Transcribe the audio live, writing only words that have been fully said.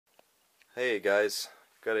Hey guys,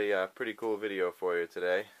 got a pretty cool video for you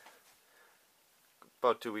today.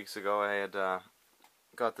 About 2 weeks ago I had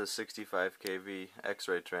got this 65 kV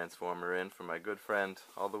Xray transformer in for my good friend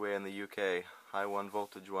all the way in the UK,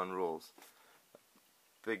 High1voltage1rules.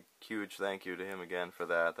 Big huge thank you to him again for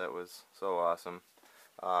that. That was so awesome.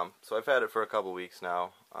 So I've had it for a couple weeks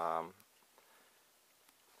now,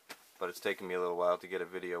 but it's taken me a little while to get a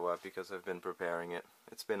video up because I've been preparing it.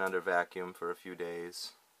 It's been under vacuum for a few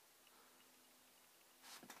days.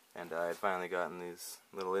 And I had finally gotten these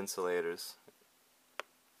little insulators.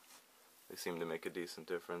 They seem to make a decent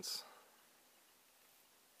difference.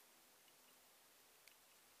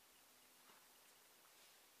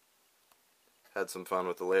 Had some fun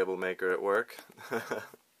with the label maker at work.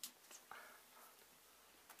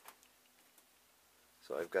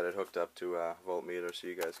 So I've got it hooked up to a voltmeter so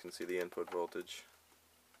you guys can see the input voltage.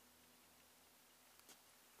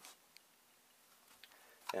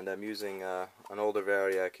 And I'm using an older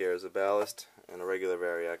variac here as a ballast and a regular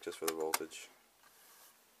variac just for the voltage.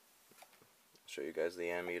 I'll show you guys the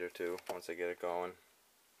ammeter too once I get it going.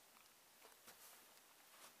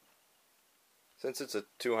 Since it's a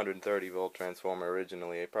 230 volt transformer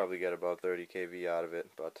originally, I probably get about 30 kV out of it,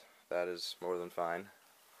 but that is more than fine.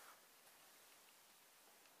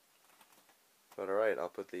 But alright, I'll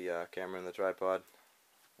put the camera in the tripod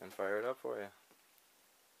and fire it up for you.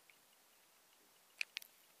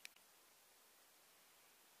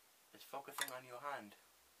 It's focusing on your hand.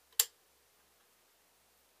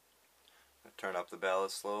 Turn up the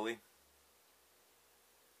ballast slowly.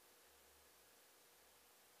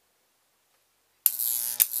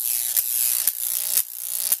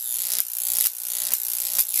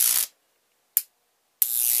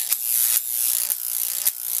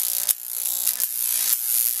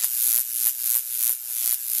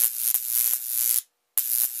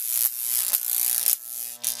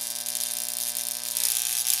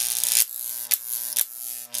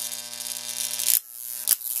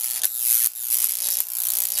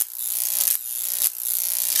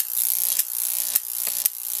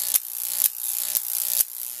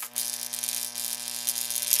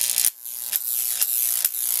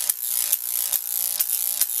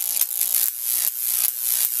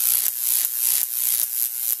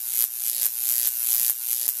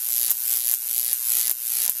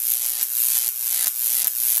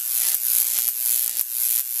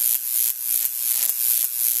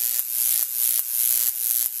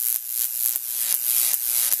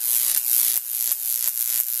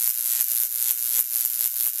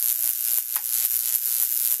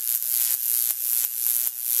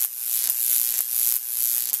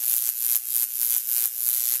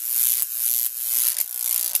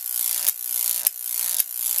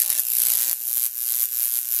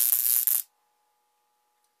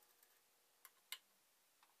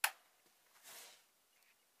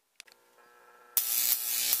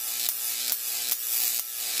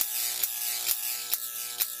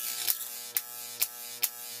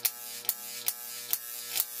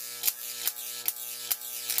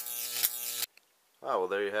 Oh, well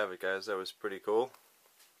there you have it guys, that was pretty cool.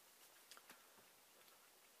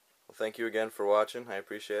 Well, thank you again for watching, I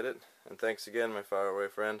appreciate it. And thanks again my faraway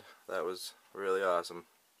friend, that was really awesome.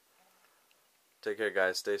 Take care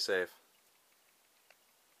guys, stay safe.